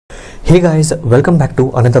Hey guys, welcome back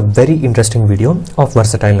to another very interesting video of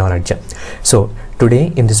Versatile Knowledge. So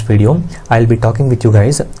today in this video I'll be talking with you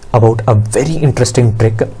guys about a very interesting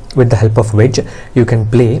trick with the help of which you can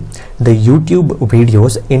play the YouTube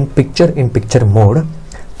videos in picture-in-picture mode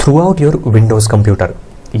throughout your Windows computer.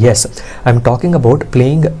 Yes, I'm talking about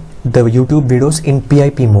playing the YouTube videos in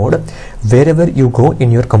PIP mode wherever you go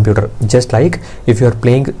in your computer. Just like if you're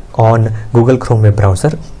playing on Google Chrome web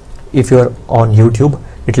browser, if you're on YouTube,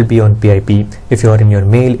 it will be on PIP. If you are in your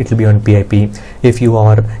mail, it will be on PIP. If you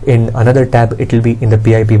are in another tab, it will be in the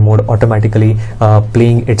PIP mode automatically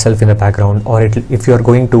playing itself in the background. Or if you are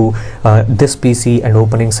going to this PC and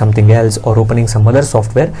opening something else or opening some other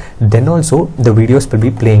software, then also the videos will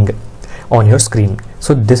be playing on your screen.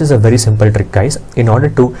 So this is a very simple trick, guys. In order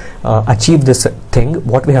to achieve this thing,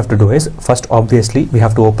 what we have to do is, first obviously we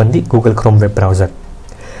have to open the Google Chrome web browser.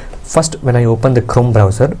 First, when I open the Chrome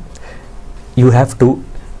browser, you have to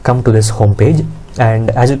come to this home page, and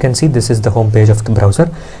as you can see, this is the home page of the browser.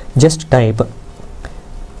 Just type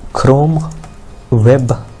Chrome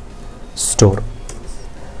Web Store.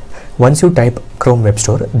 Once you type Chrome Web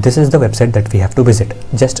Store, this is the website that we have to visit.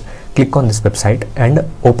 Just click on this website and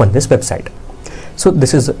open this website. So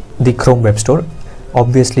this is the Chrome Web Store.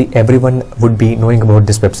 Obviously everyone would be knowing about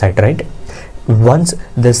this website, right? Once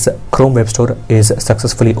this Chrome Web Store is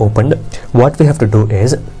successfully opened, what we have to do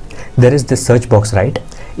is, there is this search box, right?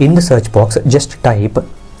 In the search box, just type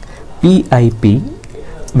PIP,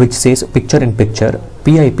 which says picture in picture,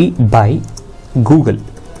 PIP by Google.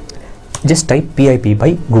 Just type PIP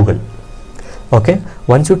by Google. Okay,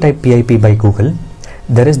 once you type PIP by Google,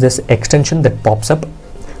 there is this extension that pops up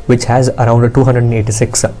which has around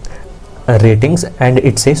 286 ratings, and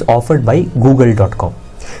it says offered by google.com.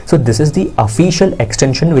 So this is the official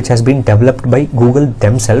extension which has been developed by Google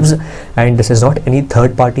themselves, and this is not any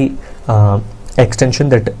third-party extension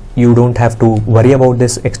that you don't have to worry about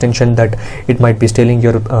this extension that it might be stealing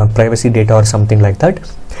your privacy data or something like that.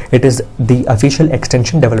 It is the official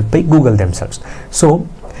extension developed by Google themselves. So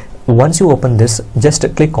once you open this, just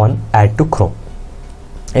click on add to Chrome.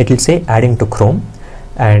 It will say adding to Chrome,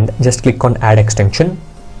 and just click on add extension.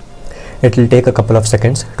 It will take a couple of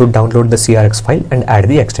seconds to download the CRX file and add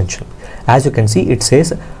the extension. As you can see, it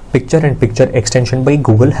says picture-in-picture extension by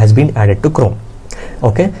Google has been added to Chrome.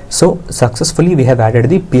 Okay, so successfully we have added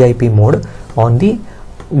the PIP mode on the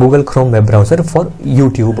Google Chrome web browser for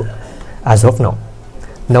YouTube as of now.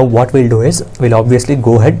 Now what we'll do is, we'll obviously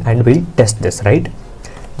go ahead and we'll test this, right?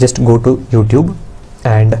 Just go to YouTube,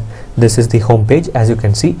 and this is the home page, as you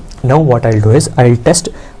can see. Now what I'll do is, I'll test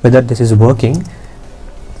whether this is working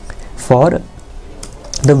for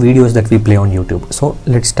the videos that we play on YouTube. So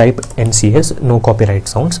let's type NCS, no copyright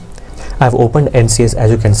sounds. I've opened NCS,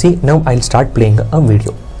 as you can see. Now I'll start playing a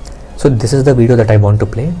video. So this is the video that I want to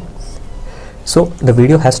play. So the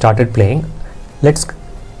video has started playing. Let's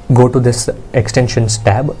go to this extensions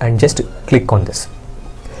tab and just click on this.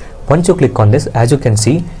 Once you click on this, as you can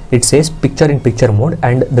see, it says picture-in-picture mode,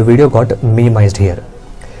 and the video got minimized here.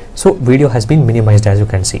 So video has been minimized, as you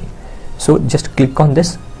can see. So just click on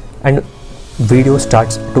this and video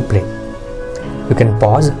starts to play. You can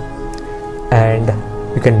pause and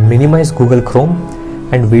you can minimize Google Chrome,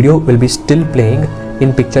 and video will be still playing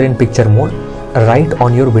in picture-in-picture mode right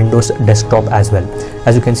on your Windows desktop as well.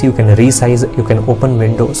 As you can see, you can resize, you can open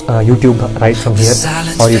Windows YouTube right from here,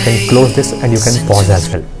 or you can close this and you can pause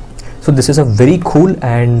as well. So this is a very cool,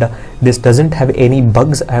 and this doesn't have any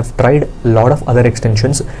bugs. I have tried a lot of other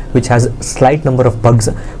extensions which has slight number of bugs,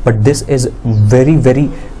 but this is very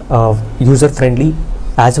user friendly,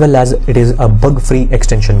 as well as it is a bug free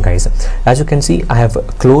extension, guys. As you can see, I have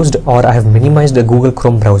closed, or I have minimized the Google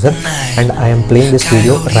Chrome browser, and I am playing this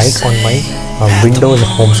video right on my Windows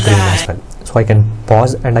home screen as well. So I can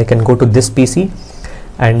pause and I can go to this PC,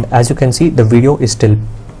 and as you can see, the video is still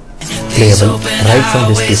playable right from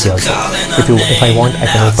this PC also. If I want, I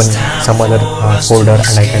can open some other folder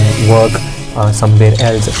and I can work somewhere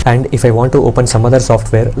else. And if I want to open some other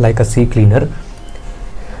software like a CCleaner,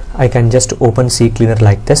 I can just open CCleaner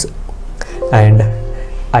like this, and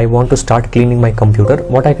I want to start cleaning my computer.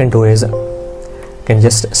 What I can do is, I can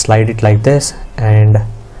just slide it like this, and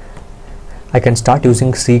I can start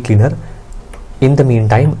using CCleaner. In the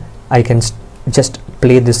meantime, I can just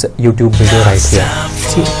play this YouTube video right here.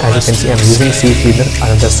 See, as you can see, I'm using CCleaner,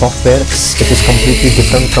 another software which is completely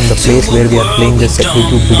different from the place where we are playing this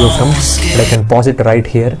YouTube video from. But I can pause it right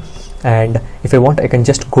here, and if I want, I can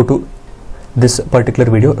just go to this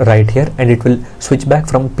particular video right here, and it will switch back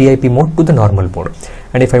from PIP mode to the normal mode.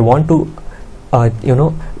 And if I want to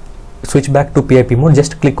switch back to PIP mode,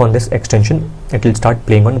 just click on this extension. It will start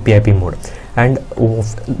playing on PIP mode. And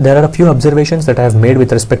there are a few observations that I have made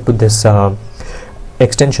with respect to this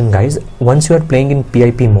extension, guys. Once you are playing in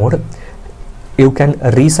PIP mode, you can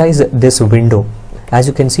resize this window. As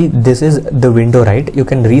you can see, this is the window, right? You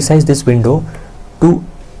can resize this window to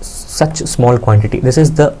such small quantity. This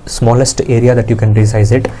is the smallest area that you can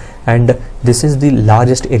resize it, and this is the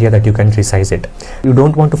largest area that you can resize it. You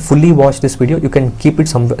don't want to fully watch this video, you can keep it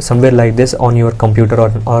somewhere like this on your computer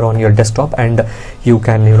or on your desktop, and you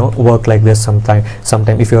can, you know, work like this sometime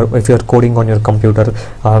if you're coding on your computer.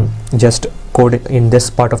 Just code it in this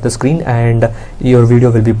part of the screen and your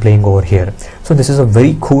video will be playing over here. So this is a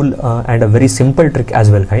very cool and a very simple trick as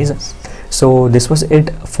well, guys. So this was it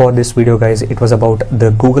for this video, guys. It was about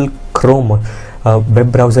the Google Chrome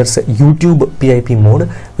web browser's YouTube PIP mode,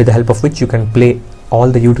 with the help of which you can play all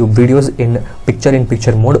the YouTube videos in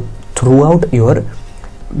picture-in-picture mode throughout your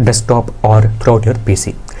desktop or throughout your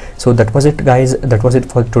PC. So that was it, guys. That was it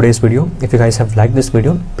for today's video. If you guys have liked this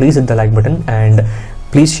video, please hit the like button and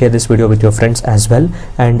please share this video with your friends as well.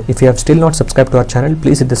 And if you have still not subscribed to our channel,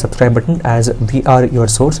 please hit the subscribe button, as we are your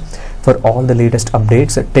source for all the latest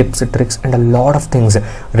updates, tips, tricks, and a lot of things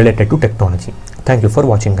related to technology. Thank you for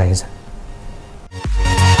watching, guys.